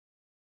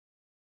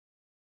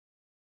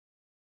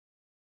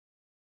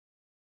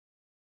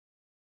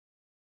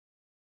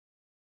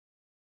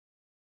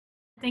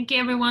Thank you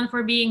everyone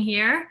for being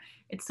here.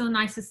 It's so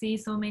nice to see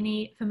so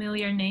many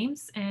familiar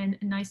names and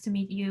nice to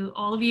meet you,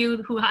 all of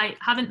you who I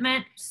haven't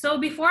met. So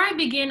before I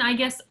begin, I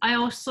guess I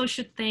also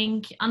should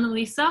thank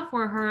Annalisa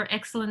for her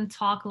excellent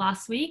talk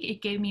last week.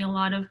 It gave me a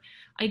lot of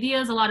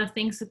ideas, a lot of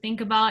things to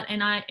think about,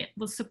 and I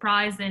was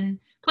surprised and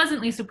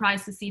pleasantly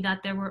surprised to see that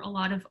there were a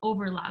lot of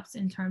overlaps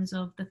in terms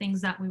of the things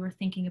that we were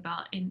thinking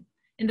about in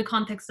the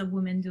context of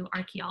women do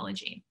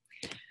archaeology.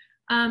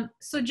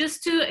 So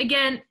just to,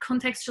 again,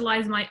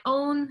 contextualize my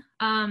own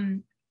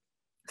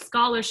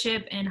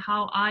scholarship and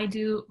how I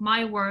do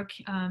my work,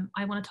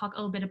 I want to talk a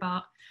little bit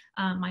about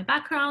my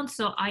background.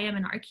 So I am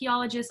an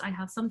archaeologist. I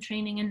have some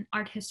training in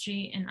art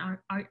history and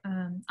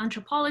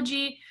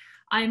anthropology.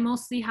 I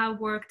mostly have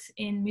worked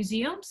in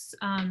museums.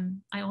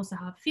 I also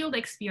have field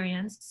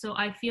experience. So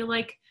I feel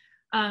like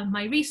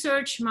my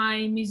research,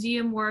 my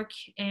museum work,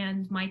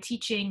 and my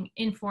teaching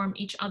inform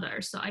each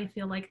other. So I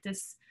feel like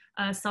this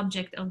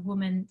subject of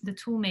woman, the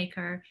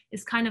toolmaker,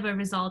 is kind of a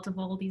result of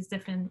all these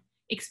different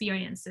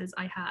experiences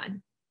I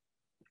had.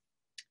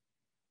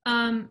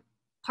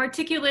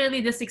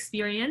 Particularly this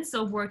experience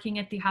of working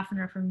at the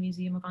Hafenwerfer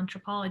Museum of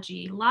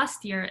Anthropology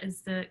last year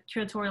as the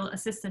curatorial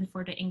assistant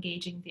for the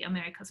Engaging the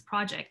Americas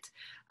project.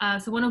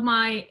 So one of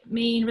my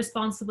main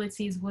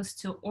responsibilities was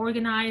to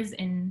organize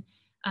and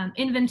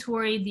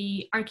inventory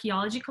the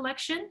archaeology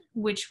collection,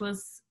 which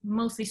was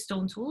mostly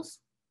stone tools.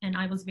 And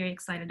I was very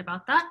excited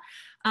about that.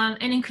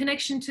 And in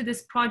connection to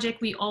this project,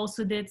 we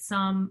also did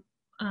some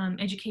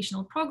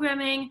educational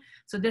programming.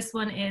 So this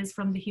one is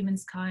from the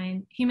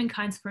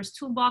Humankind's First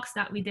Toolbox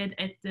that we did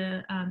at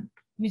the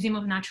Museum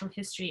of Natural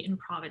History in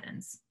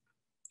Providence.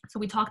 So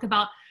we talked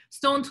about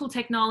stone tool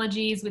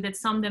technologies, we did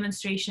some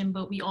demonstration,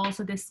 but we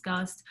also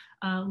discussed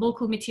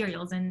local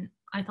materials, and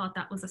I thought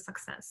that was a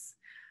success.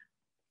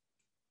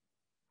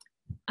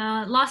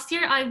 Last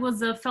year, I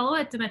was a fellow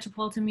at the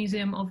Metropolitan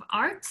Museum of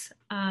Art,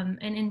 and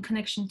in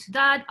connection to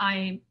that,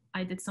 I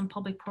did some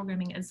public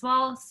programming as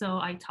well. So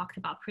I talked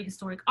about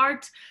prehistoric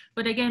art,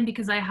 but again,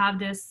 because I have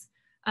this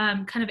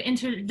kind of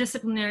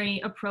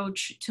interdisciplinary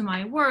approach to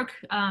my work,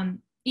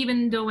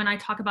 even though when I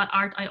talk about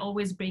art, I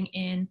always bring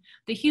in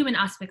the human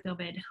aspect of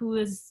it. Who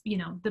is, you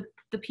know,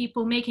 the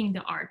people making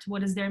the art?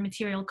 What is their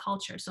material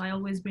culture? So I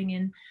always bring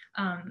in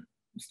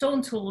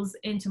stone tools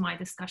into my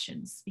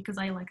discussions because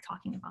I like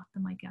talking about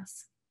them, I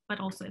guess, but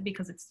also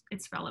because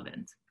it's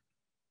relevant.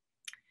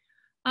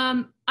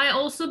 I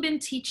also been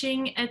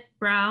teaching at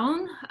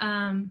Brown.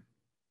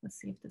 Let's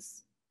see if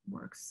this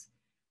works.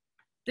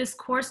 This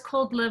course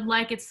called Live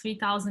Like It's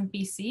 3000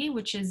 BC,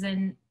 which is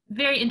a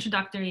very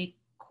introductory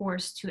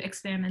course to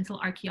experimental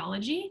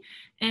archaeology.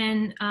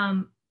 And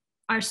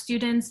our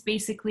students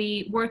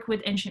basically work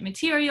with ancient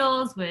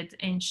materials, with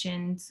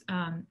ancient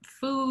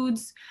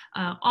foods,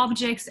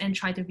 objects, and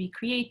try to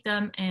recreate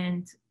them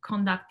and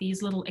conduct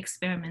these little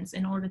experiments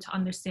in order to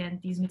understand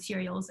these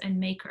materials and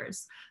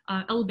makers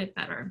a little bit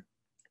better.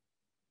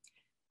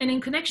 And in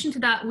connection to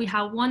that, we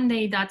have one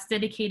day that's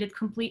dedicated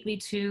completely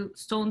to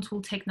stone tool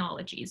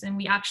technologies. And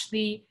we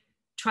actually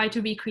try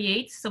to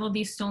recreate some of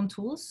these stone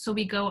tools. So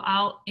we go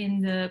out in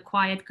the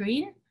quiet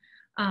green,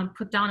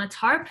 put down a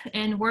tarp,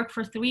 and work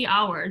for 3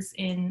 hours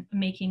in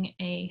making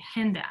a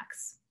hand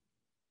axe.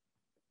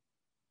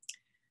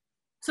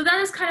 So that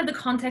is kind of the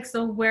context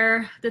of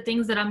where the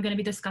things that I'm going to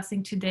be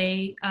discussing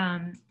today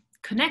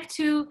connect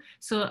to.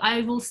 So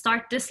I will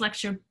start this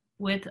lecture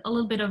with a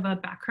little bit of a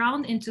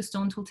background into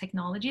stone tool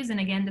technologies. And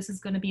again, this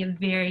is going to be a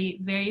very,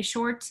 very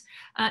short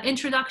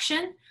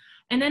introduction.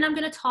 And then I'm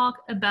going to talk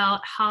about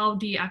how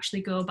do you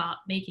actually go about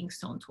making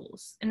stone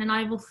tools. And then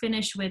I will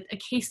finish with a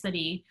case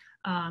study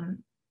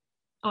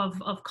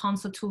of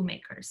console tool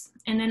makers.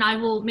 And then I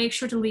will make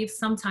sure to leave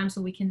some time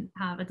so we can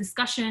have a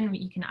discussion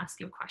where you can ask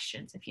your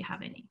questions if you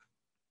have any.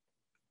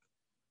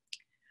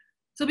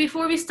 So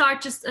before we start,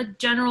 just a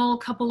general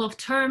couple of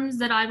terms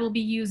that I will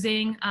be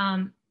using.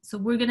 So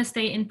we're going to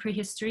stay in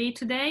prehistory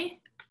today.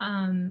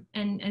 And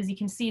as you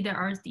can see, there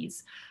are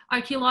these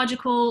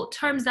archaeological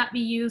terms that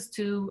we use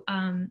to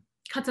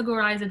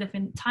categorize the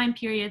different time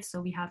periods. So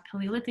we have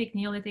Paleolithic,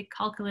 Neolithic,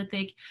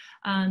 Chalcolithic,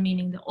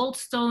 meaning the Old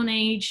Stone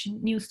Age,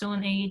 New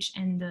Stone Age,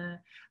 and the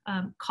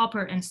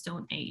Copper and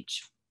Stone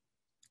Age.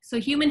 So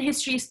human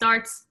history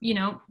starts, you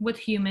know, with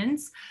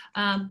humans,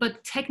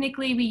 but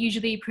technically we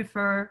usually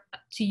prefer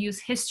to use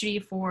history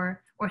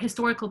for, or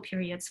historical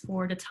periods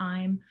for the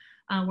time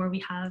where we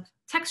have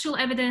textual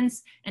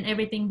evidence, and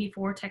everything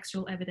before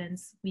textual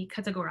evidence, we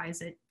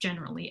categorize it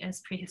generally as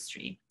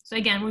prehistory. So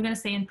again, we're going to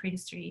stay in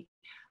prehistory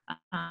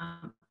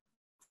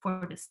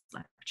for this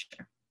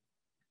lecture.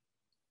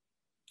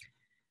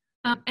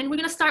 And we're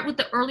going to start with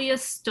the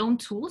earliest stone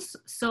tools.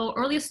 So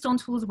earliest stone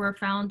tools were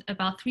found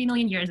about 3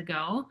 million years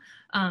ago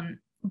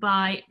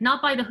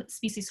not by the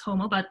species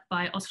Homo, but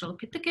by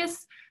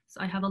Australopithecus. So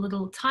I have a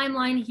little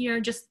timeline here,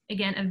 just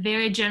again, a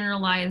very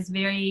generalized,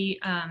 very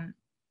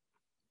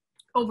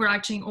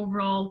overarching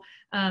overall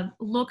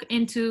look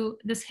into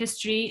this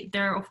history.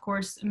 There are, of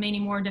course, many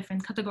more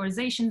different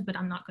categorizations, but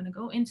I'm not going to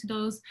go into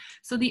those.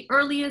 So the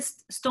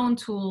earliest stone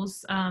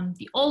tools,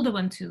 the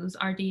Oldowan tools,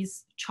 are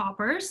these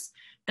choppers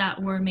that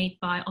were made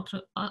by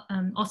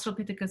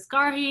Australopithecus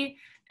garhi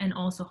and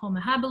also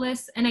Homo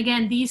habilis. And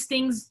again, these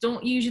things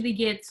don't usually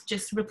get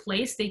just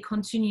replaced. They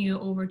continue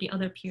over the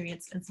other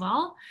periods as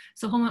well.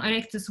 So Homo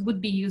erectus would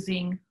be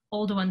using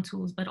Oldowan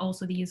tools, but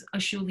also these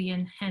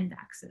Acheulean hand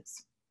axes.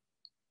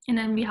 And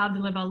then we have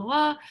the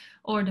Levallois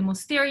or the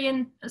Mousterian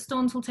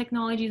stone tool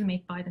technologies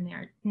made by the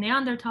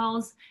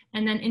Neanderthals.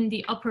 And then in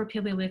the upper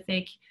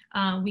Paleolithic,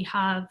 we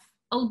have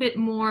a little bit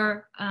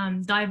more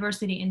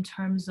diversity in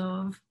terms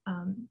of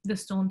the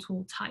stone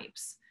tool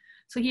types.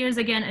 So here's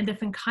again a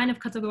different kind of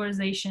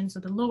categorization. So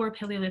the lower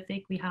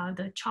Paleolithic, we have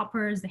the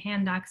choppers, the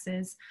hand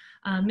axes,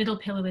 middle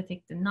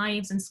Paleolithic, the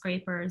knives and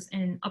scrapers,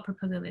 and upper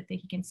Paleolithic,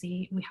 you can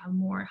see we have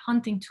more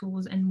hunting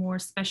tools and more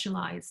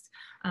specialized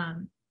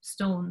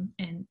stone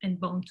and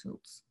bone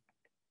tools.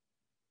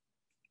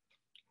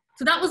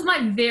 So that was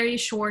my very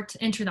short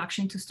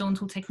introduction to stone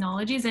tool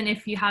technologies. And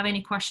if you have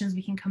any questions,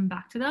 we can come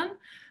back to them.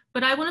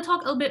 But I want to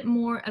talk a little bit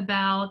more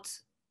about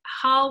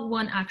how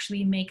one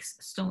actually makes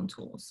stone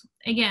tools.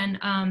 Again,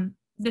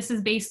 this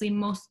is based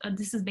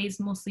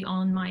mostly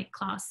on my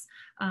class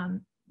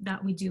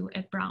that we do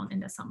at Brown in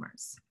the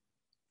summers.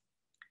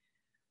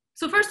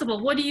 So first of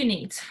all, what do you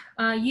need?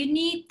 You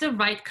need the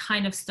right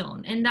kind of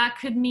stone, and that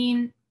could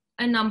mean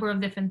a number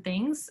of different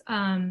things.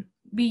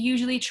 We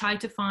usually try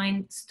to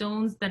find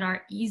stones that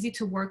are easy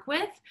to work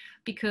with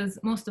because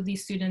most of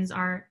these students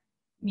are,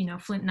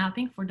 flint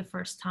knapping for the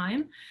first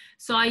time.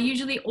 So I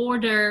usually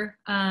order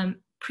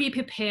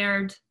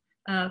pre-prepared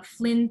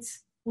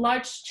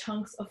large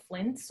chunks of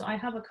flint. So I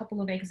have a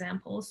couple of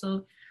examples.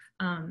 So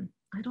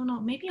I don't know,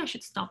 maybe I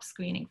should stop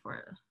screening for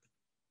a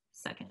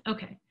second.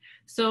 Okay,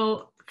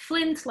 so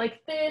flint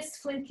like this.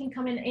 Flint can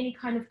come in any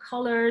kind of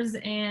colors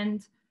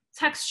and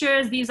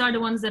textures. These are the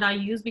ones that I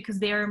use because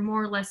they are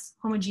more or less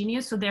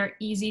homogeneous, so they're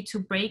easy to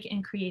break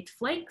and create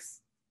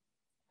flakes.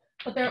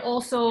 But there are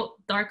also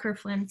darker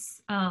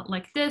flints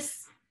like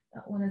this.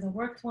 That one is a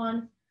worked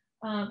one.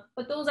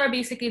 But those are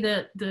basically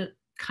the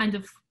kind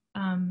of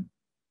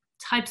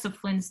types of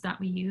flints that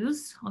we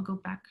use. I'll go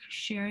back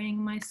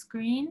sharing my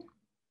screen.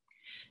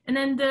 And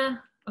then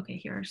okay,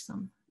 here are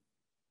some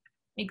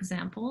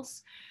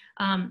examples.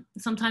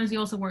 Sometimes we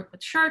also work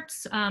with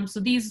shirts. So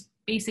these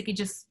basically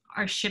just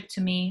are shipped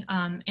to me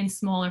in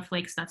smaller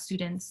flakes that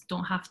students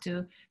don't have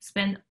to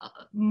spend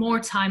more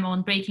time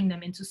on breaking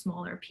them into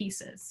smaller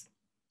pieces.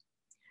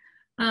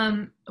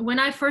 When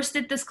I first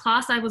did this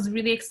class, I was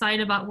really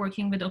excited about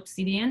working with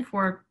obsidian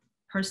for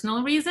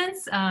personal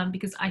reasons,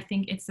 because I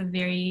think it's a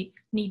very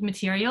neat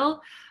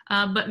material.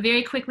 But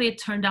very quickly, it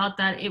turned out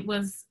that it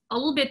was a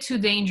little bit too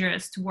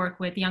dangerous to work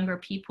with younger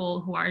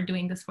people who are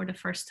doing this for the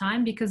first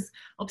time, because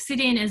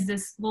obsidian is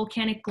this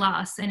volcanic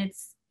glass, and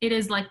it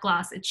is like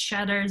glass. It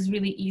shatters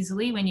really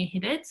easily when you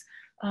hit it.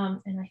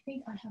 And I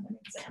think I have an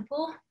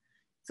example.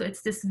 So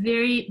it's this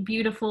very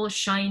beautiful,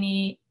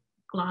 shiny,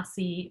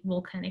 glassy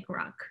volcanic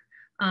rock.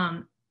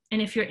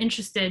 And if you're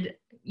interested,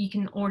 you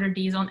can order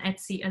these on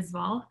Etsy as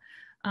well.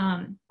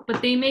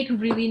 But they make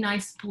really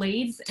nice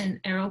blades and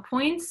arrow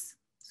points.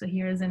 So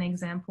here is an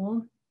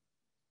example.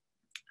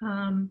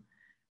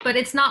 But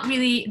it's not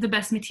really the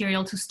best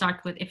material to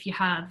start with if you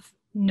have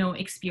no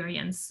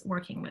experience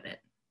working with it.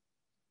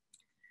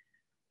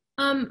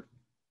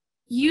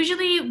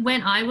 Usually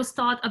when I was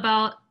taught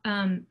about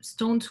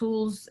stone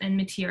tools and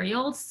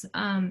materials,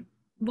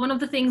 one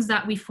of the things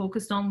that we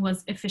focused on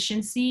was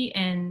efficiency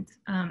and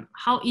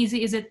how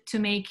easy is it to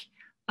make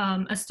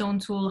a stone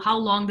tool, how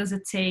long does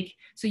it take?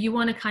 So you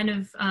want to kind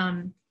of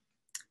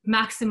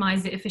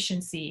maximize the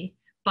efficiency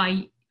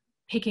by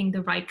picking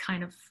the right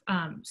kind of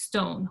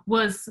stone,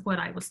 was what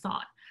I was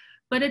taught.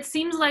 But it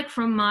seems like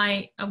from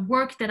my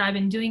work that I've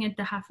been doing at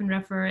the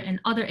Hafenreffer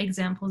and other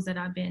examples that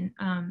I've been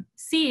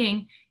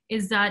seeing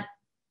is that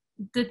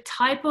the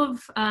type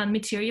of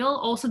material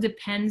also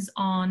depends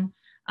on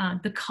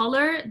the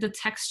color, the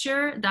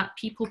texture that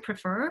people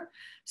prefer.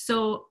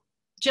 So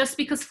just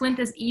because flint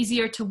is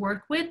easier to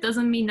work with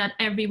doesn't mean that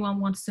everyone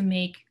wants to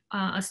make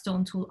a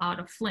stone tool out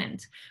of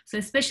flint. So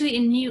especially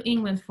in New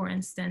England, for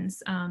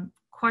instance,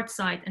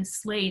 quartzite and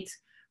slate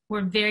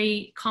were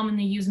very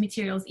commonly used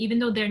materials, even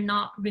though they're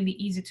not really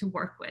easy to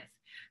work with.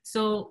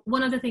 So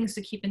one of the things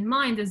to keep in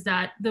mind is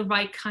that the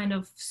right kind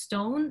of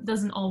stone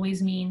doesn't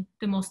always mean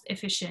the most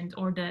efficient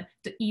or the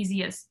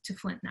easiest to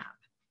flint knap.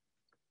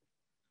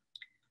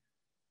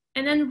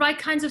 And then right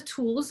kinds of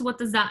tools, what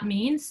does that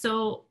mean?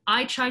 So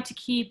I try to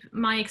keep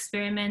my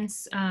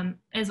experiments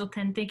as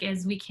authentic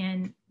as we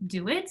can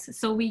do it.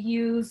 So we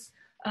use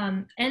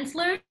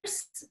antlers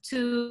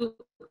to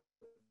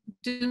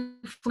do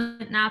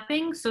flint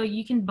knapping. So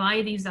you can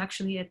buy these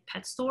actually at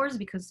pet stores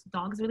because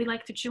dogs really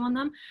like to chew on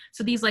them.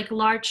 So these like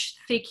large,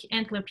 thick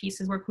antler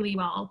pieces work really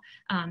well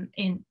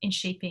in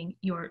shaping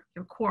your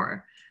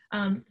core.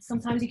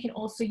 Sometimes you can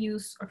also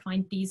use or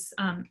find these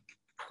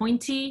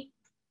pointy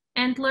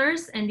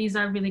antlers, and these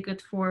are really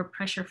good for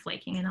pressure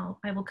flaking, and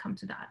I will come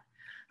to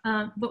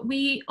that. But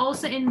we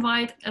also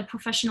invite a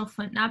professional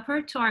flint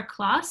knapper to our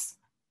class,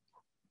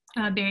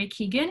 Barry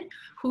Keegan,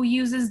 who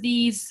uses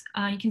these,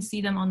 you can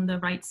see them on the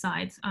right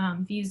side,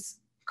 these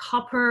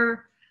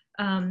copper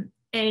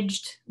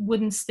edged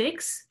wooden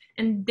sticks,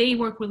 and they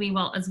work really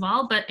well as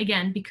well. But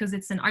again, because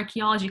it's an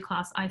archaeology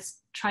class, I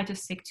try to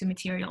stick to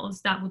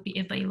materials that would be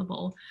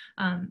available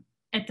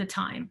at the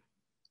time.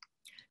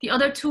 The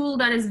other tool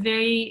that is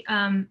very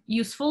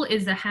useful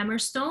is the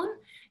hammerstone.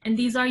 And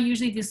these are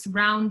usually these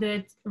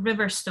rounded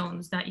river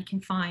stones that you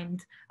can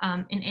find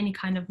in any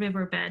kind of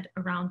riverbed,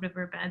 around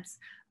riverbeds.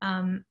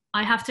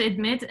 I have to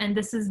admit, and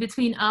this is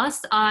between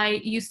us, I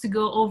used to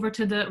go over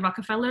to the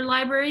Rockefeller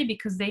Library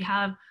because they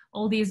have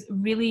all these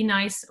really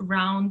nice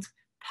round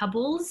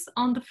pebbles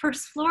on the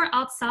first floor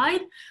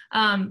outside.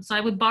 So I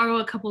would borrow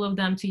a couple of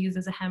them to use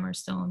as a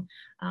hammerstone,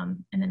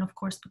 and then of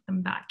course put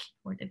them back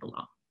where they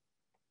belong.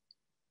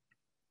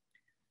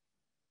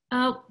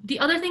 The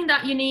other thing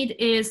that you need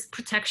is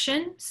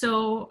protection.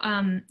 So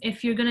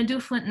if you're gonna do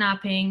flint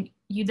knapping,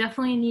 you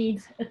definitely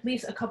need at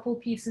least a couple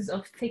pieces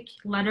of thick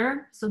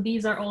leather. So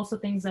these are also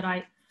things that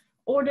I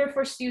order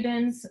for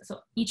students. So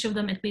each of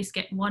them at least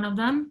get one of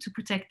them to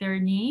protect their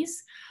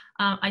knees.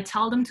 I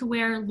tell them to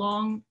wear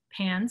long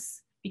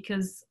pants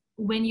because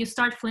when you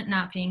start flint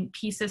knapping,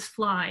 pieces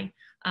fly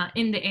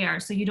in the air,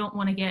 so you don't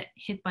want to get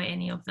hit by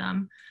any of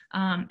them.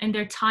 And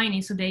they're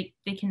tiny, so they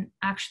can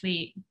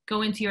actually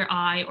go into your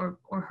eye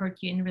or hurt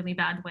you in really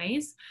bad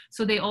ways.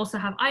 So they also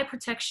have eye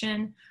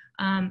protection.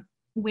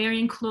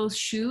 Wearing closed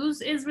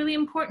shoes is really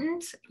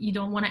important. You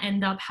don't want to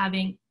end up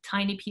having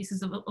tiny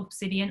pieces of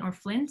obsidian or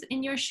flint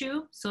in your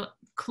shoe. So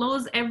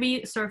close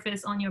every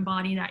surface on your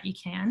body that you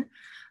can.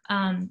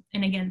 And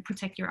again,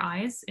 protect your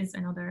eyes is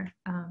another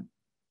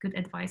good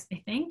advice,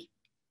 I think.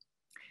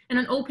 And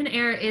an open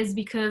air is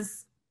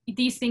because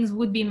these things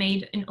would be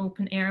made in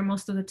open air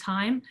most of the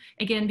time.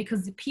 Again,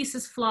 because the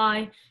pieces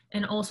fly,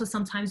 and also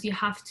sometimes you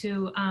have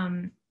to,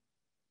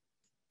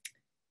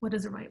 what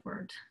is the right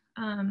word?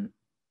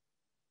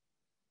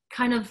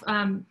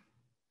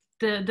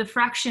 The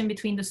fraction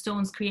between the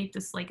stones create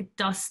this like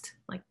dust,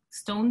 like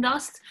stone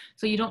dust.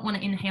 So you don't want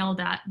to inhale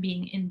that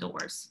being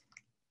indoors.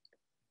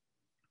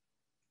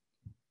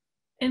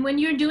 And when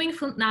you're doing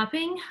flint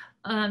knapping,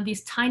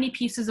 these tiny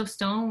pieces of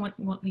stone,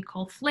 what we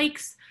call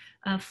flakes,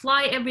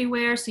 fly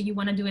everywhere. So you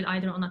want to do it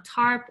either on a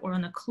tarp or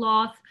on a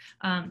cloth.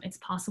 It's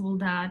possible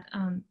that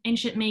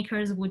ancient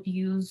makers would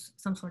use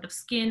some sort of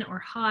skin or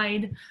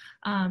hide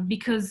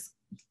because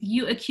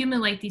you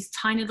accumulate these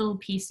tiny little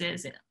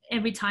pieces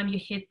every time you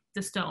hit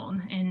the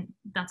stone, and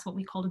that's what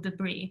we call the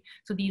debris.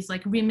 So these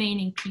like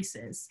remaining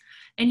pieces.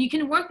 And you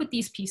can work with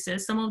these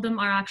pieces. Some of them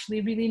are actually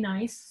really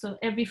nice. So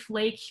every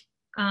flake,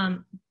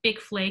 big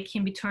flake,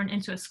 can be turned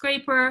into a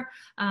scraper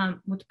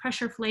with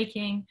pressure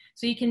flaking.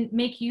 So you can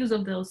make use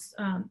of those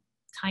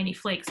tiny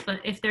flakes, but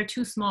if they're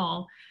too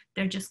small,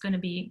 they're just going to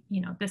be,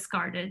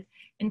 discarded.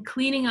 And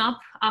cleaning up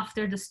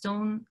after the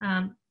stone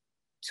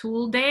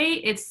tool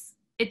day,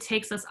 it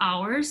takes us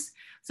hours.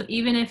 So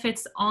even if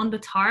it's on the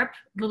tarp,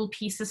 little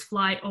pieces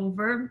fly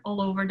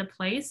all over the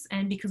place.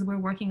 And because we're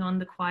working on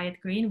the quiet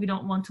green, we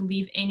don't want to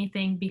leave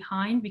anything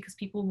behind because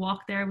people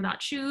walk there without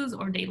shoes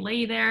or they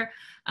lay there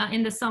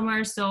in the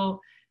summer.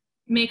 So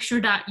make sure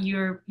that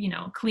you're,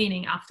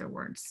 cleaning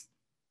afterwards.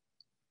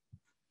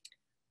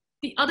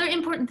 The other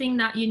important thing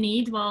that you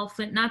need while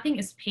flint knapping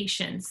is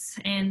patience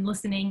and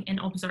listening and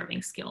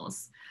observing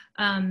skills.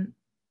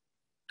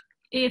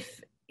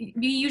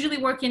 We usually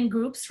work in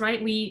groups,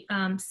 right? We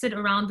sit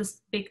around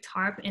this big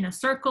tarp in a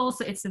circle.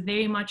 So it's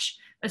very much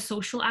a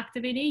social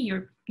activity.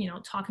 You're,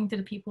 talking to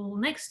the people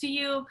next to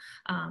you.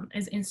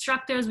 As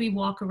instructors, we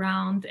walk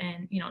around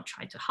and,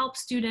 try to help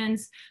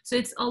students. So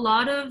it's a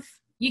lot of,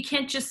 you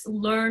can't just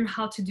learn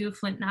how to do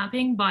flint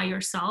knapping by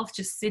yourself,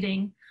 just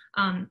sitting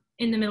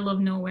in the middle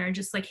of nowhere,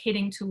 just like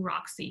hitting two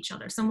rocks to each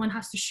other. Someone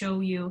has to show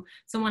you,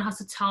 someone has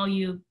to tell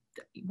you,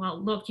 well,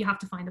 look, you have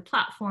to find a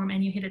platform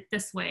and you hit it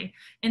this way.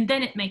 And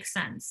then it makes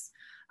sense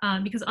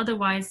because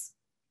otherwise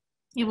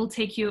it will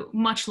take you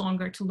much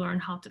longer to learn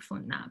how to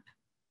flint knap.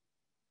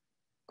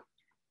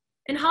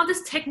 And how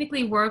this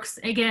technically works,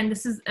 again,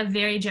 this is a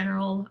very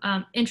general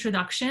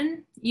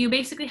introduction. You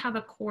basically have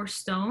a core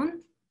stone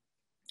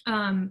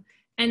and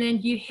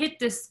then you hit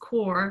this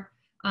core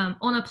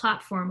on a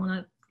platform, on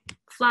a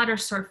flatter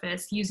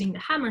surface using the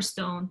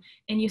hammerstone,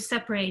 and you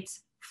separate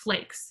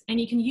flakes.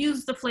 And you can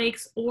use the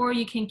flakes, or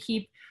you can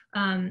keep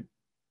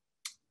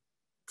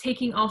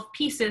taking off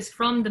pieces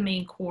from the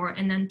main core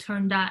and then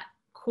turn that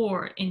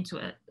core into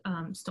a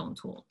stone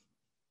tool.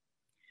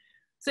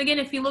 So again,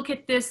 if you look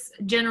at this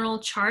general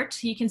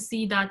chart, you can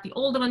see that the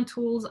old one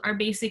tools are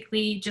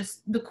basically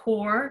just the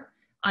core,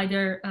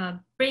 either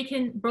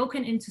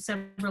broken into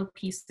several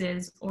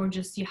pieces, or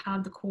just you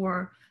have the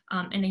core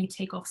and then you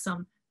take off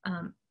some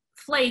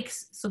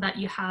flakes so that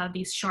you have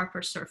these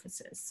sharper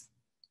surfaces.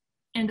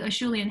 And the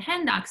Acheulean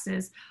hand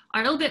axes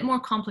are a little bit more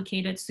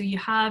complicated. So you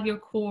have your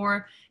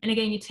core, and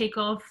again, you take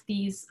off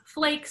these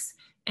flakes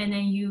and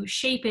then you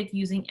shape it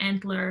using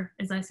antler.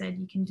 As I said,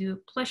 you can do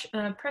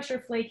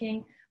pressure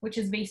flaking, which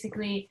is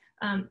basically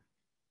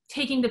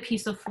taking the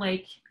piece of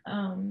flake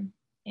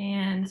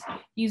and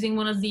using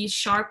one of these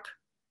sharp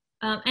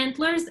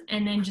antlers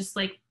and then just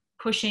like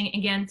pushing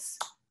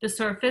against the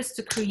surface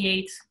to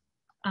create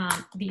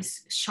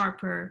these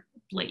sharper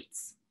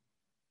blades.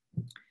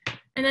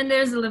 And then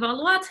there's the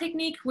levallois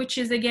technique, which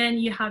is, again,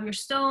 you have your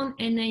stone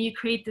and then you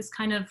create this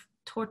kind of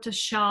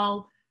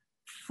tortoiseshell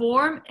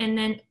form. And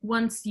then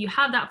once you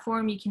have that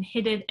form, you can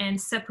hit it and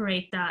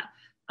separate that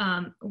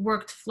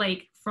worked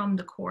flake from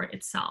the core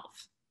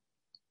itself.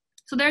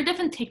 So there are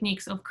different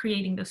techniques of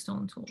creating the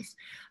stone tools.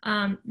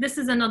 This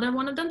is another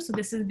one of them. So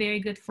this is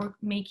very good for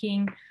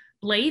making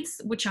blades,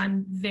 which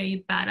I'm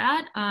very bad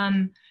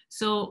at.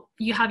 So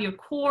you have your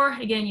core,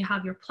 again, you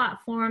have your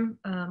platform,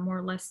 more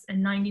or less a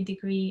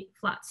 90-degree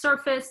flat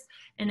surface.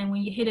 And then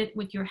when you hit it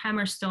with your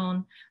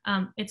hammerstone,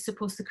 it's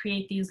supposed to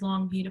create these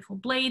long, beautiful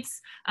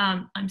blades.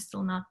 I'm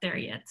still not there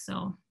yet,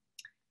 so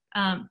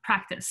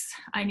practice.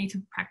 I need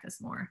to practice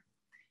more.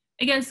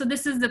 Again, so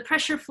this is the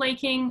pressure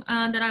flaking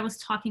that I was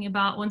talking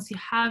about. Once you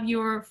have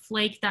your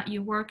flake that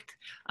you worked,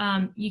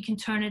 you can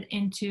turn it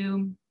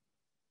into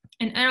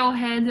an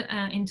arrowhead,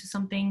 into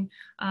something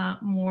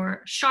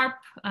more sharp.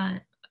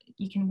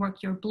 You can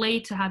work your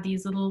blade to have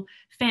these little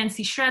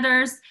fancy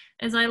shredders,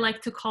 as I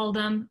like to call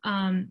them.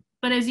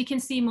 But as you can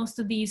see, most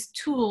of these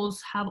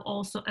tools have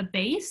also a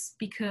base,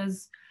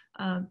 because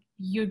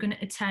you're gonna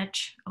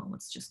attach, oh,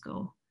 let's just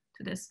go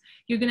to this.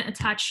 You're gonna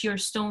attach your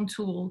stone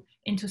tool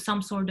into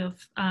some sort of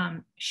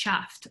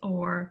shaft,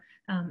 or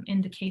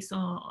in the case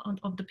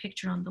of the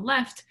picture on the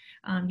left,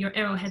 your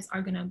arrowheads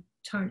are gonna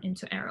turn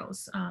into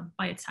arrows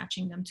by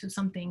attaching them to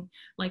something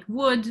like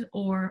wood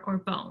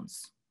or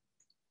bones.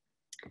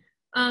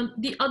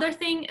 The other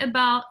thing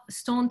about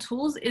stone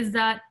tools is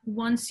that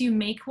once you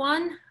make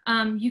one,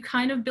 you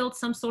kind of build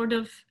some sort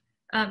of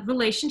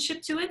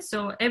relationship to it.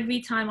 So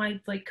every time I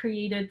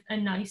created a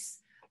nice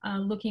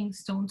looking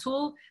stone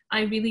tool,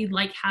 I really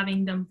like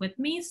having them with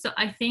me. So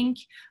I think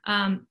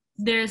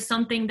there's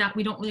something that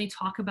we don't really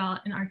talk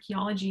about in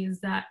archaeology, is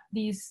that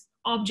these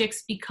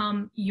objects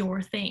become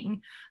your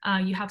thing.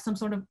 You have some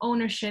sort of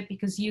ownership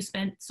because you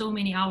spent so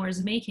many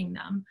hours making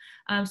them.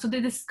 So the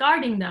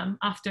discarding them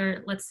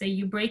after, let's say,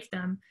 you break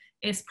them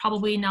is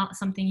probably not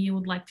something you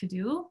would like to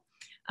do.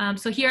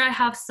 So here I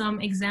have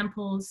some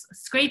examples,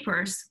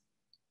 scrapers.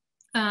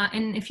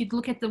 And if you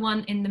look at the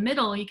one in the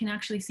middle, you can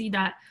actually see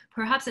that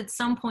perhaps at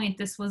some point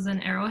this was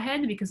an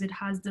arrowhead, because it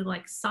has the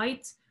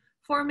sight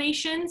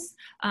formations,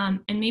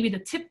 and maybe the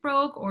tip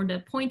broke or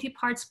the pointy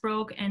parts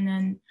broke, and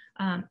then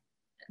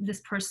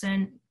this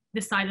person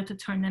decided to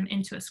turn them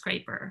into a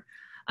scraper.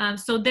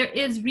 So there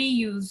is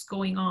reuse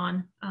going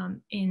on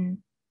in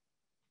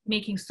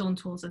making stone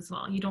tools as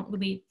well. You don't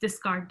really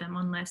discard them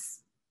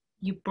unless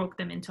you broke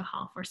them into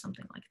half or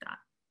something like that.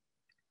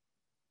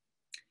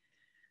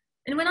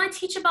 And when I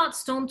teach about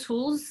stone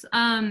tools,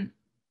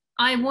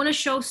 I want to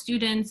show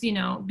students,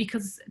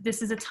 because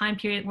this is a time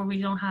period where we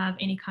don't have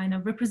any kind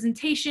of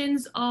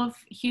representations of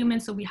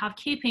humans. So we have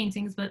cave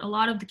paintings, but a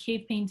lot of the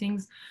cave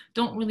paintings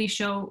don't really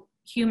show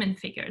human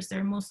figures.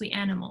 They're mostly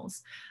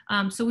animals.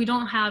 So we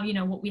don't have,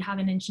 what we have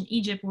in ancient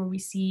Egypt, where we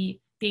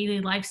see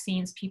daily life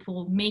scenes,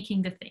 people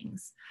making the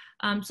things.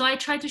 So I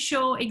try to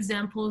show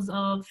examples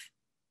of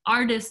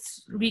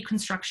artists'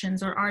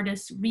 reconstructions or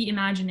artists'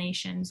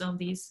 reimaginations of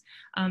these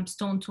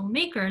stone tool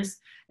makers.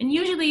 And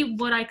usually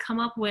what I come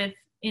up with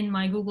in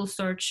my Google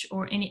search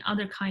or any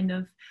other kind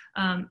of,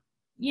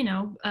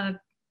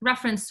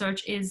 reference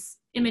search is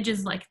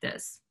images like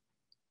this.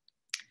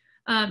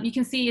 You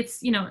can see it's,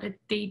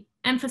 they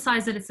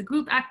emphasize that it's a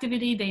group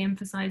activity. They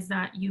emphasize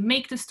that you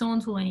make the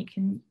stone tool and you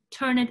can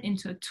turn it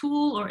into a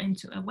tool or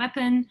into a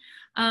weapon.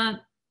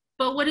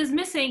 But what is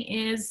missing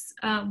is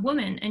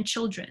women and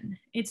children.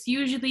 It's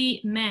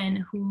usually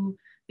men who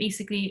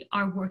basically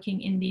are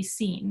working in these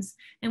scenes.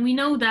 And we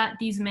know that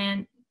these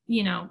men,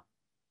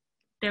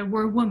 there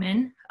were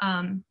women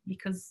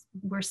because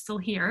we're still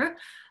here.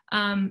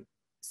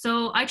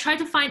 So I try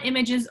to find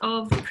images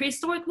of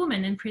prehistoric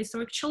women and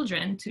prehistoric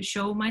children to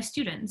show my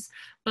students,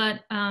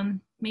 but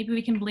maybe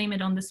we can blame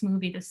it on this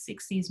movie, the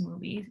 60s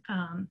movie,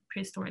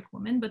 Prehistoric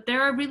Woman, but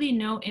there are really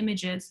no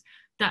images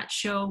that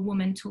show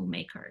women tool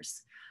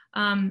makers.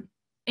 And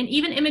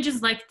even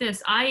images like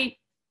this,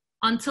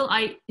 until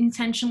I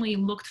intentionally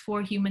looked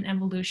for human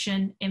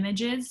evolution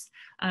images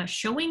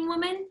showing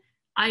women,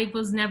 I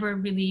was never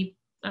really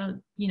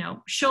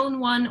shown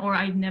one, or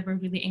I've never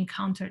really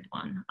encountered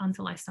one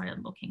until I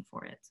started looking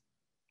for it.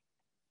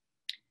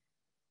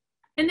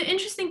 And the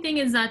interesting thing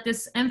is that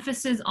this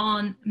emphasis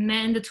on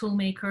man the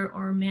toolmaker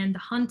or man the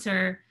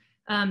hunter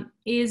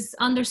is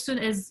understood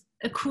as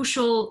a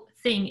crucial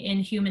thing in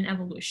human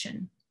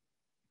evolution.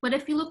 But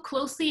if you look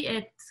closely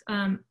at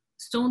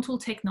stone tool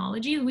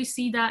technology, we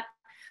see that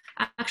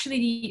actually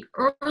the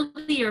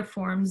earlier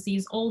forms,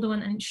 these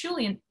Oldowan and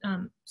Acheulean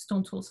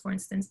stone tools, for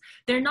instance,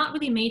 they're not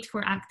really made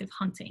for active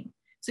hunting.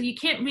 So you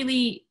can't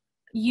really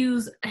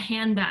use a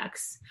hand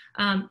axe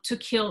to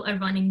kill a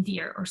running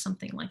deer or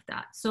something like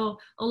that. So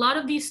a lot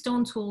of these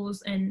stone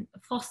tools and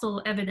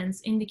fossil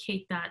evidence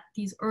indicate that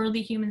these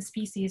early human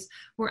species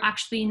were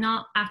actually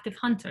not active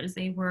hunters.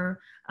 They were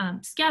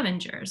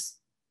scavengers.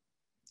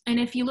 And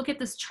if you look at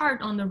this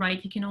chart on the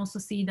right, you can also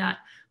see that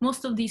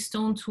most of these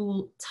stone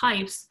tool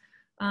types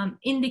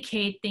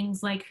indicate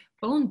things like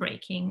bone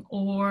breaking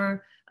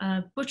or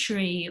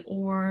butchery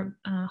or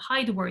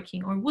hide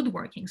working or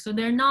woodworking. So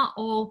they're not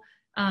all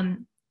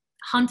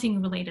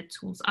hunting related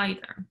tools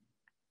either.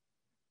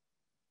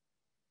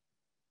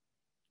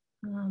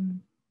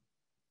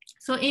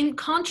 So in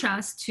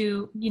contrast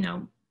to,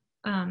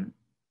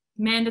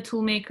 man the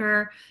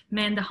toolmaker,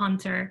 man the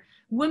hunter,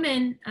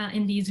 women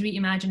in these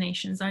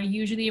reimaginations are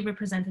usually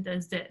represented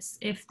as this.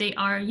 If they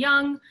are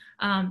young,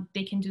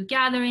 they can do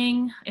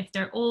gathering. If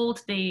they're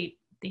old, they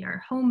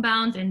are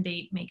homebound and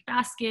they make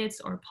baskets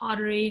or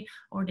pottery,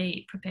 or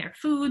they prepare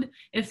food.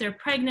 If they're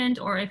pregnant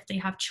or if they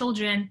have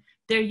children,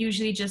 they're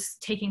usually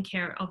just taking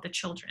care of the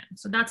children.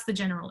 So that's the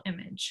general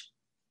image.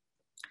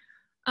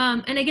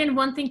 And again,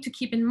 one thing to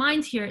keep in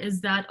mind here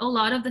is that a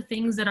lot of the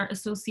things that are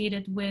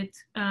associated with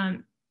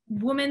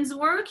women's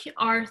work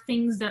are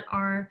things that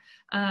are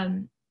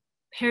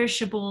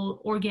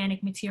perishable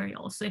organic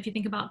materials. So if you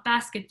think about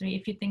basketry,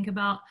 if you think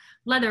about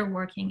leather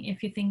working,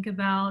 if you think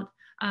about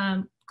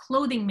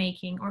clothing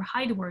making or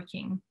hide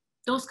working,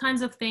 those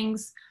kinds of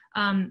things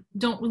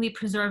don't really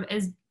preserve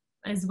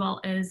as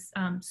well as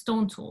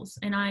stone tools.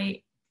 And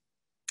I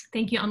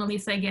thank you,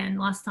 Annalisa, again.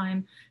 Last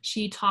time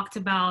she talked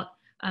about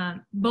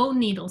bone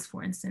needles,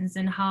 for instance,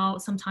 and how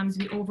sometimes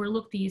we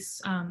overlook these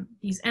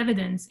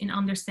evidence in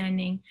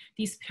understanding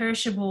these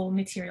perishable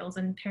materials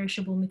and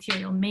perishable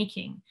material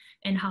making,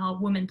 and how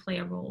women play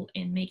a role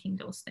in making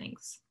those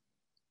things.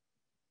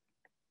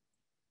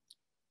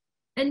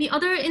 And the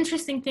other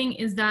interesting thing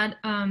is that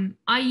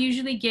I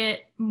usually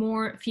get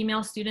more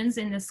female students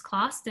in this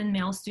class than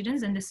male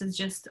students, and this is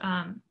just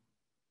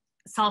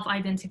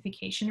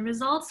self-identification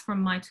results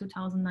from my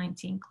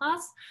 2019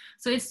 class.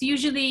 So it's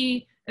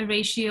usually a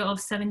ratio of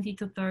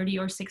 70-30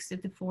 or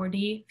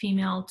 60-40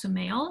 female to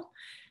male.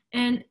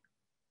 And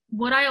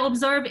what I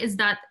observe is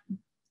that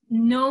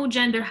no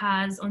gender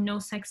has, or no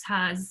sex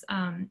has,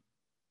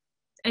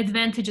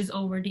 advantages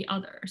over the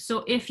other.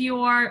 So if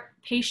you are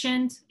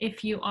patient,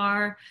 if you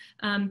are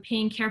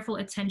paying careful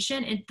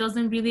attention, it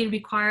doesn't really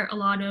require a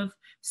lot of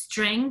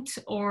strength,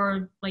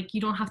 or like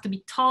you don't have to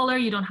be taller,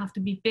 you don't have to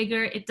be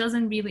bigger. It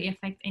doesn't really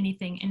affect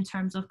anything in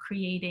terms of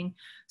creating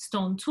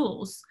stone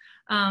tools.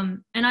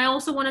 And I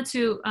also wanted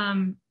to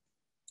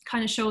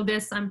kind of show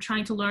this. I'm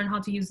trying to learn how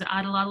to use the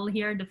atlatl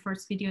here. The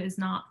first video is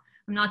not,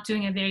 I'm not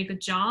doing a very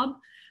good job.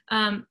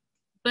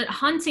 But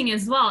hunting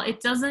as well, it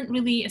doesn't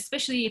really,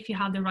 especially if you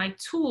have the right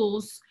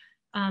tools,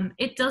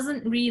 it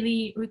doesn't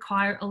really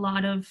require a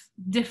lot of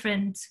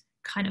different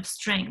kind of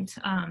strength.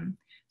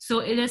 So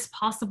it is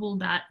possible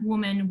that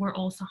women were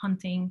also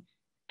hunting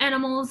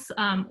animals,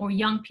 or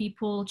young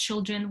people,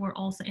 children were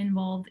also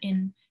involved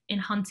in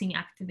hunting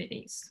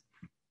activities.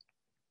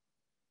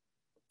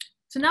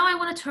 So now I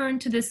want to turn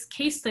to this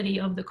case study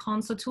of the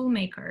Konso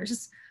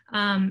toolmakers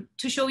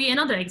to show you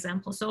another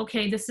example. So,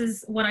 okay, this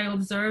is what I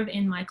observe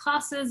in my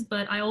classes,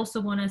 but I also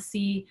want to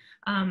see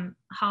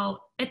how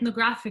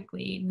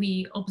ethnographically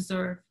we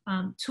observe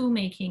tool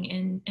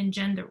making and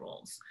gender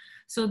roles.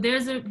 So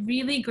there's a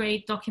really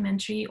great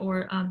documentary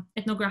or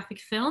ethnographic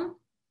film,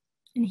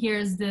 and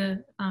here's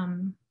the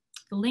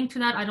link to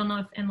that. I don't know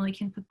if Emily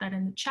can put that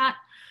in the chat.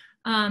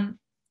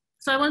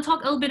 So I want to talk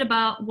a little bit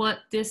about what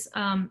this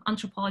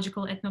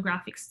anthropological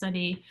ethnographic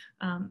study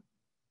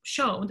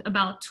showed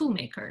about tool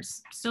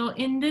makers. So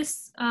in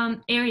this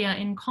area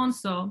in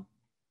Konso,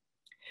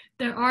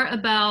 there are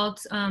about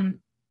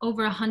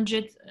over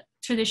 100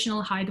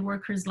 traditional hide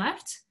workers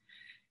left.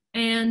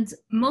 And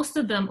most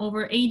of them,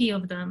 over 80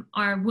 of them,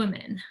 are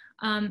women.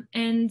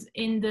 And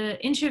in the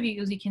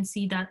interviews, you can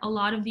see that a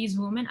lot of these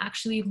women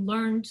actually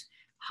learned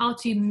how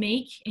to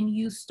make and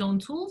use stone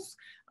tools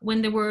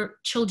when they were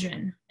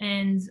children,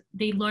 and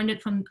they learned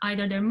it from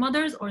either their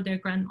mothers or their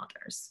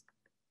grandmothers.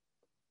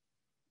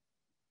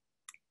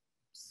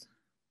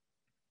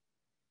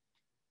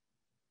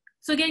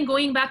 So again,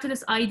 going back to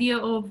this idea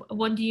of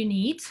what do you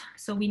need?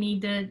 So we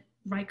need the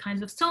right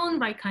kinds of stone,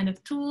 right kind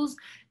of tools.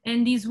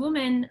 And these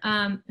women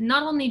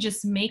not only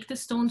just make the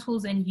stone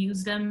tools and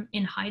use them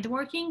in hide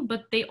working,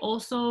 but they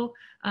also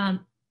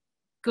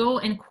go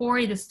and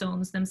quarry the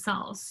stones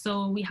themselves.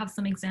 So we have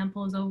some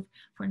examples of,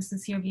 for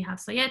instance, here we have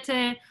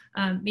Sayete,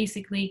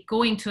 basically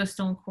going to a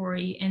stone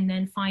quarry and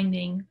then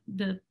finding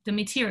the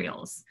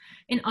materials.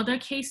 In other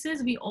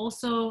cases, we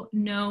also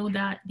know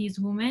that these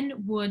women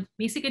would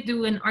basically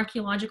do an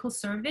archaeological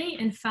survey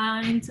and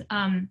find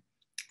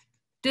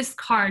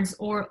discards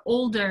or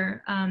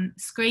older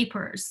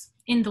scrapers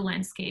in the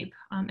landscape,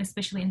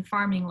 especially in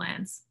farming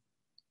lands,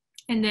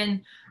 and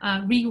then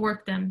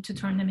rework them to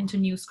turn them into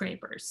new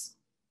scrapers.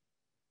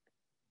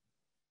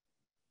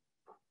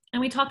 And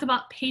we talked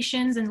about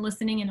patience and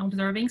listening and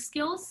observing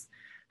skills.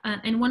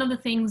 And one of the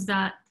things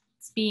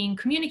that's being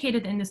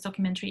communicated in this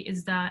documentary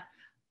is that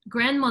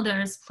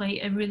grandmothers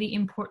play a really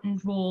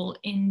important role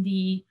in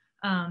the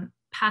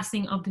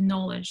passing of the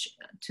knowledge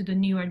to the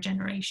newer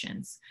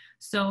generations.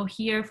 So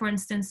here, for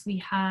instance, we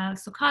have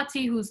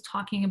Sokati, who's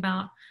talking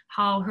about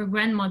how her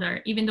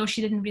grandmother, even though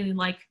she didn't really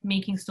like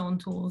making stone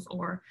tools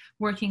or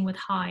working with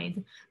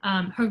hide,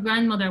 her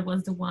grandmother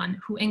was the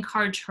one who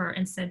encouraged her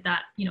and said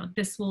that, you know,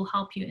 this will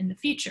help you in the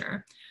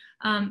future.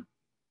 And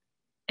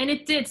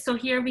it did. So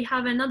here we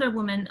have another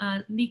woman,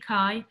 Li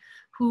Kai,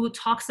 who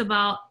talks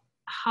about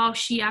how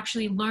she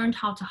actually learned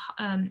how to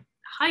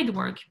hide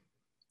work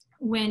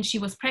when she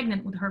was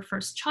pregnant with her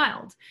first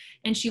child.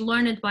 And she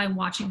learned it by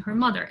watching her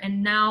mother.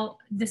 And now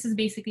this is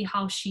basically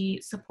how she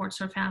supports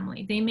her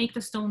family. They make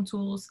the stone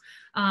tools,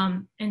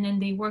 and then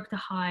they work to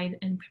hide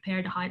and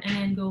prepare to hide, and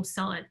then go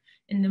sell it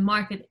in the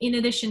market, in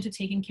addition to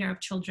taking care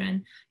of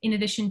children, in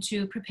addition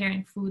to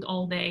preparing food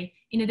all day,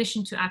 in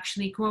addition to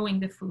actually growing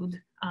the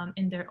food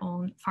in their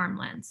own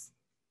farmlands.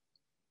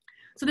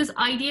 So this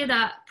idea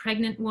that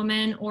pregnant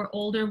women or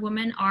older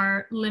women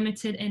are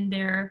limited in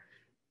their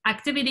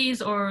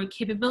activities or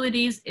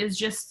capabilities is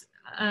just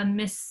a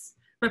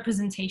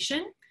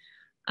misrepresentation.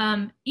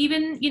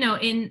 Even, you know,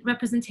 in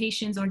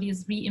representations or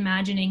these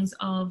reimaginings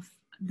of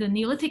the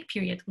Neolithic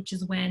period, which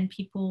is when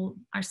people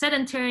are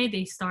sedentary,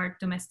 they start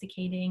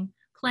domesticating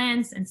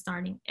plants and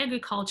starting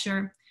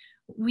agriculture,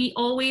 we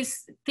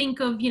always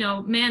think of, you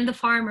know, man the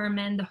farmer,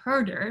 man the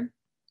herder,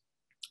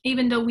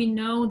 even though we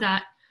know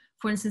that,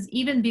 for instance,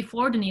 even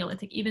before the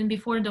Neolithic, even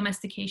before the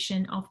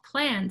domestication of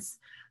plants,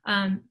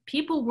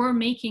 people were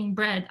making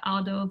bread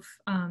out of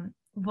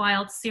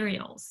wild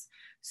cereals.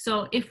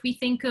 So if we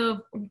think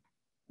of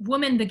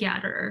woman the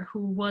gatherer,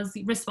 who was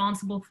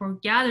responsible for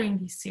gathering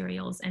these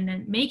cereals and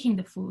then making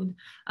the food,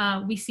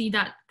 we see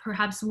that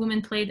perhaps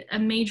women played a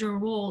major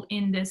role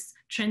in this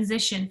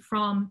transition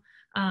from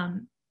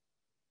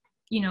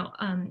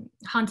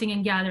hunting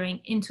and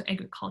gathering into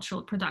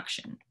agricultural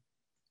production.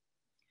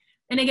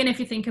 And again, if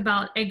you think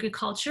about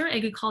agriculture,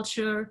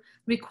 agriculture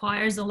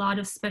requires a lot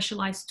of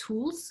specialized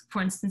tools,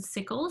 for instance,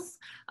 sickles.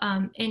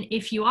 And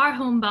if you are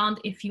homebound,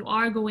 if you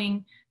are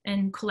going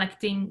and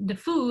collecting the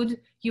food,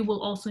 you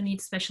will also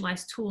need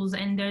specialized tools.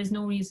 And there's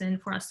no reason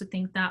for us to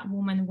think that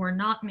women were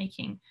not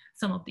making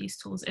some of these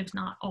tools, if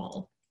not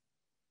all.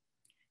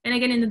 And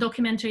again, in the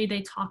documentary,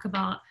 they talk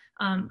about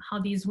how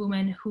these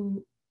women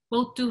who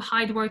both do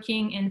hide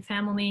working and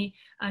family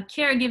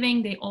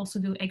caregiving, they also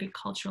do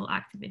agricultural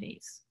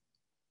activities.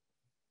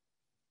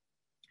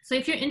 So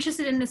if you're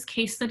interested in this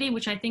case study,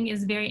 which I think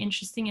is very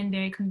interesting and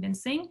very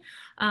convincing,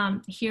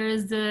 here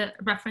is the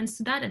reference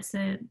to that. It's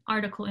an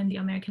article in the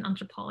American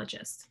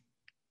Anthropologist.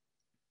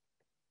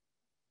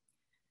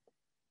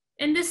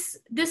 And this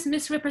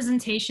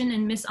misrepresentation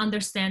and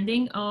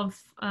misunderstanding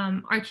of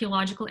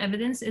archaeological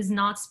evidence is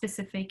not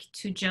specific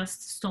to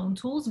just stone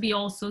tools. We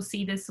also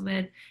see this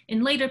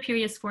in later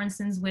periods, for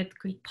instance, with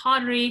Greek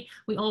pottery.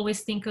 We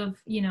always think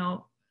of, you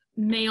know,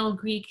 male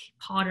Greek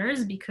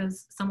potters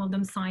because some of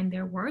them signed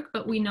their work,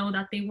 but we know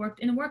that they worked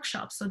in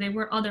workshops. So there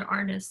were other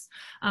artists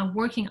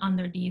working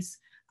under these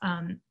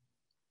master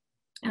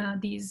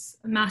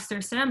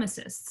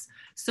ceramicists.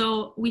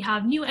 So we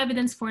have new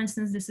evidence, for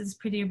instance, this is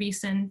pretty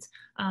recent,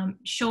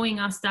 showing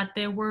us that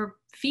there were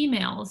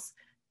females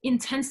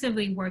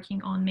intensively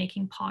working on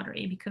making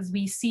pottery, because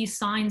we see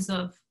signs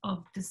of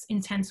this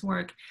intense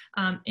work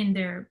in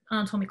their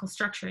anatomical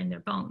structure, in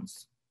their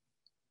bones.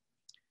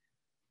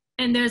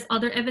 And there's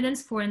other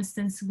evidence. For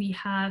instance, we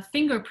have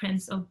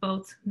fingerprints of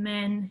both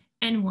men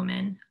and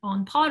women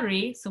on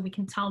pottery, so we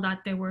can tell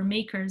that there were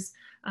makers,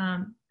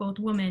 both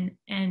women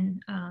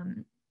and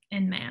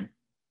man.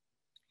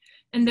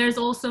 And there's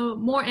also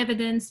more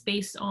evidence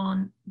based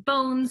on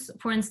bones,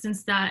 for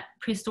instance, that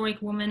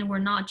prehistoric women were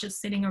not just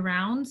sitting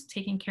around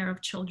taking care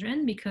of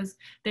children, because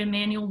their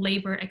manual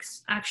labor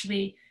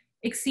actually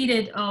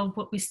exceeded of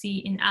what we see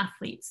in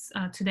athletes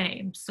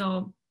today.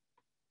 So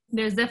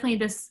there's definitely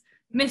this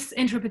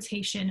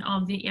misinterpretation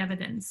of the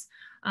evidence,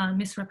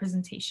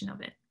 misrepresentation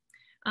of it.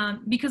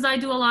 Because I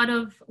do a lot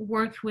of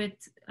work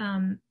with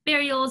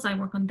burials, I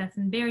work on death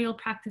and burial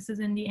practices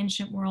in the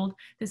ancient world.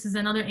 This is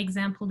another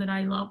example that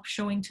I love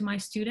showing to my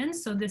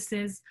students. So this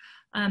is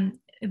a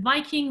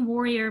Viking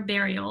warrior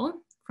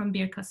burial from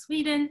Birka,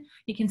 Sweden.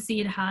 You can see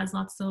it has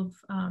lots of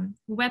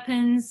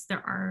weapons.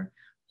 There are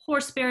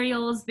horse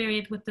burials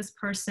buried with this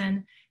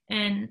person.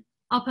 And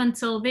up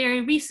until very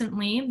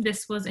recently,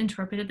 this was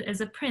interpreted as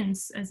a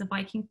prince, as a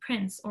Viking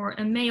prince or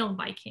a male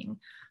Viking.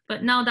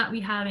 But now that we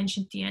have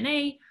ancient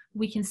DNA,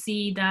 we can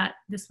see that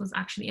this was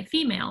actually a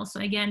female. So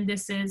again,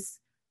 this is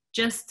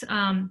just,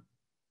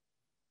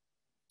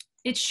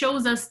 it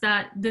shows us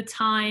that the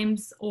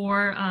times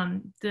or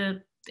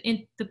the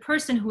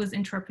person who is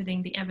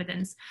interpreting the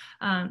evidence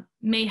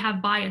may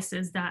have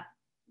biases that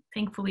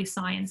thankfully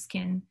science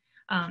can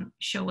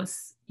show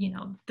us, you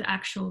know, the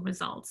actual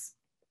results.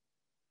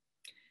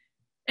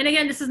 And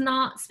again, this is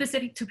not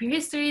specific to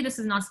prehistory. This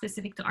is not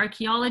specific to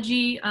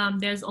archaeology.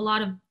 There's a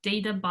lot of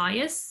data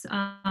bias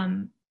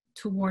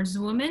towards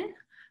women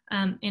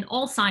in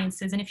all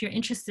sciences. And if you're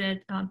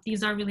interested,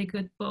 these are really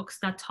good books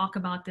that talk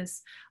about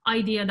this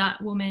idea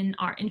that women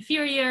are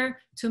inferior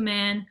to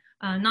men,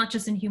 not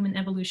just in human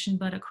evolution,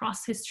 but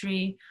across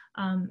history.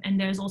 And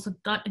there's also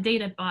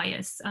data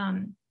bias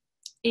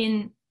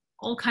in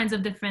all kinds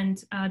of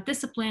different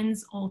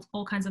disciplines,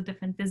 all kinds of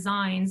different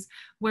designs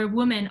where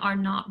women are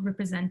not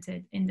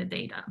represented in the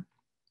data.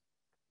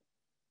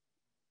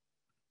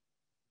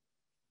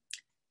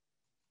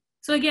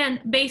 So again,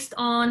 based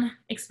on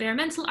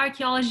experimental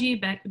archaeology,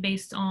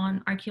 based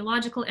on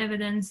archaeological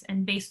evidence,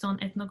 and based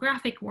on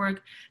ethnographic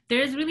work,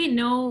 there is really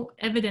no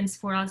evidence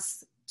for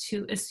us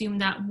to assume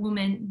that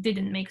women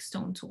didn't make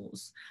stone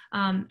tools.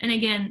 And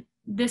again,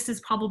 this is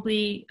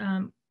probably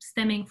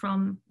stemming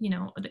from, you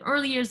know, the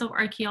early years of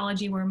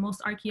archaeology, where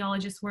most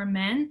archaeologists were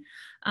men,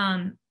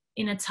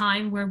 in a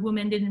time where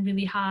women didn't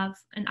really have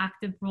an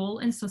active role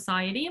in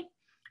society.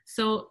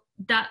 So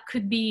that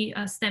could be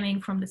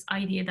stemming from this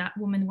idea that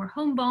women were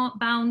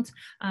homebound,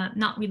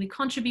 not really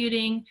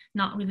contributing,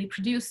 not really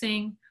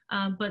producing.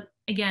 But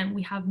again,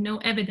 we have no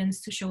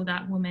evidence to show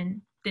that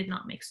women did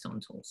not make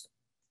stone tools.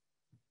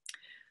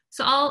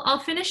 So I'll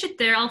finish it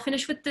there. I'll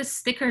finish with this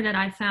sticker that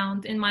I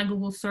found in my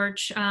Google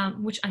search,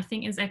 which I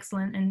think is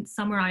excellent and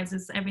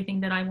summarizes everything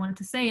that I wanted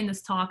to say in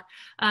this talk.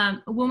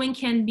 Women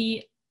can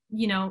be,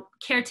 you know,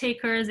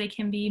 caretakers, they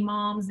can be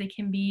moms, they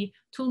can be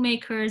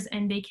toolmakers,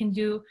 and they can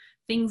do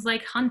things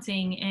like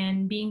hunting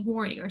and being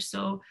warriors.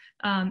 So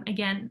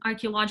again,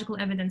 archaeological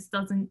evidence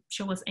doesn't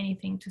show us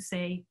anything to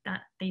say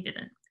that they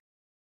didn't.